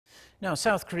Now,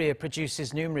 South Korea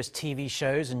produces numerous TV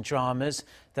shows and dramas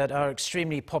that are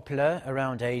extremely popular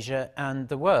around Asia and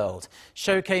the world.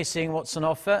 Showcasing what's on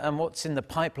offer and what's in the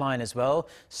pipeline as well,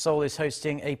 Seoul is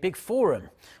hosting a big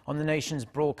forum on the nation's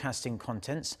broadcasting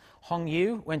contents. Hong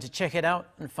Yu went to check it out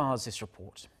and files this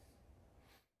report.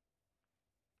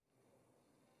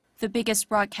 The biggest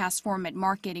broadcast format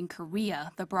market in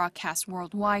Korea, the Broadcast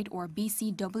Worldwide, or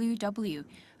BCWW,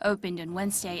 opened on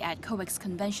Wednesday at COEX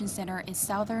Convention Center in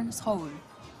southern Seoul.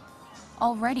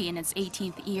 Already in its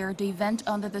 18th year, the event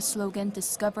under the slogan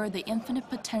 "Discover the Infinite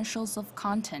Potentials of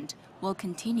Content" will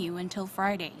continue until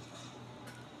Friday.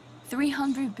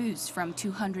 300 booths from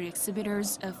 200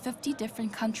 exhibitors of 50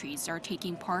 different countries are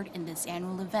taking part in this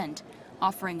annual event,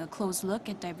 offering a close look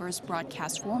at diverse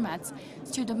broadcast formats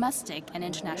to domestic and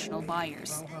international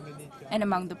buyers. And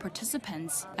among the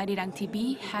participants, Arirang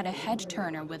TV had a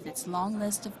head-turner with its long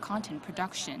list of content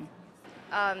production.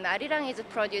 Arirang is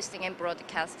producing and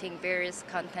broadcasting various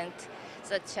content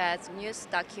such as news,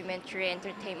 documentary,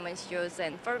 entertainment shows,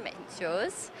 and format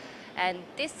shows. And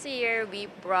this year we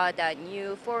brought a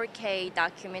new 4K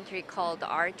documentary called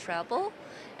Art Travel.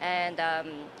 And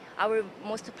our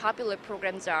most popular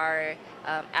programs are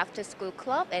After School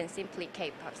Club and Simply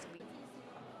K-pop.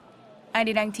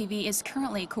 Arirang TV is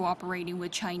currently cooperating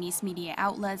with Chinese media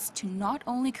outlets to not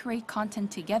only create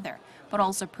content together, but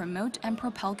also promote and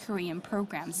propel Korean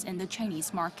programs in the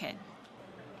Chinese market.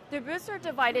 The booths are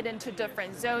divided into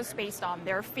different zones based on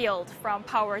their field, from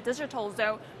Power Digital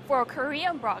Zone for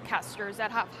Korean broadcasters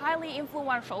that have highly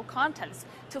influential contents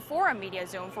to Foreign Media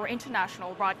Zone for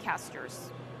international broadcasters.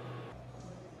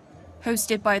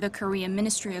 Hosted by the Korean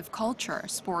Ministry of Culture,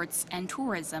 Sports and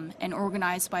Tourism and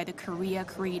organized by the Korea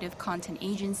Creative Content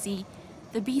Agency,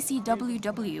 the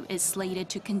BCWW is slated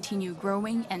to continue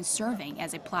growing and serving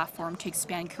as a platform to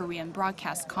expand Korean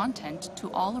broadcast content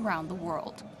to all around the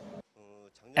world.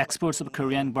 Exports of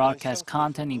Korean broadcast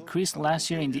content increased last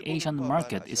year in the Asian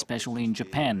market, especially in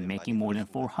Japan, making more than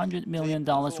 $400 million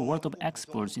worth of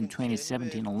exports in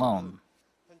 2017 alone.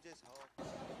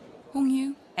 Hong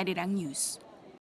Yu, Arirang News.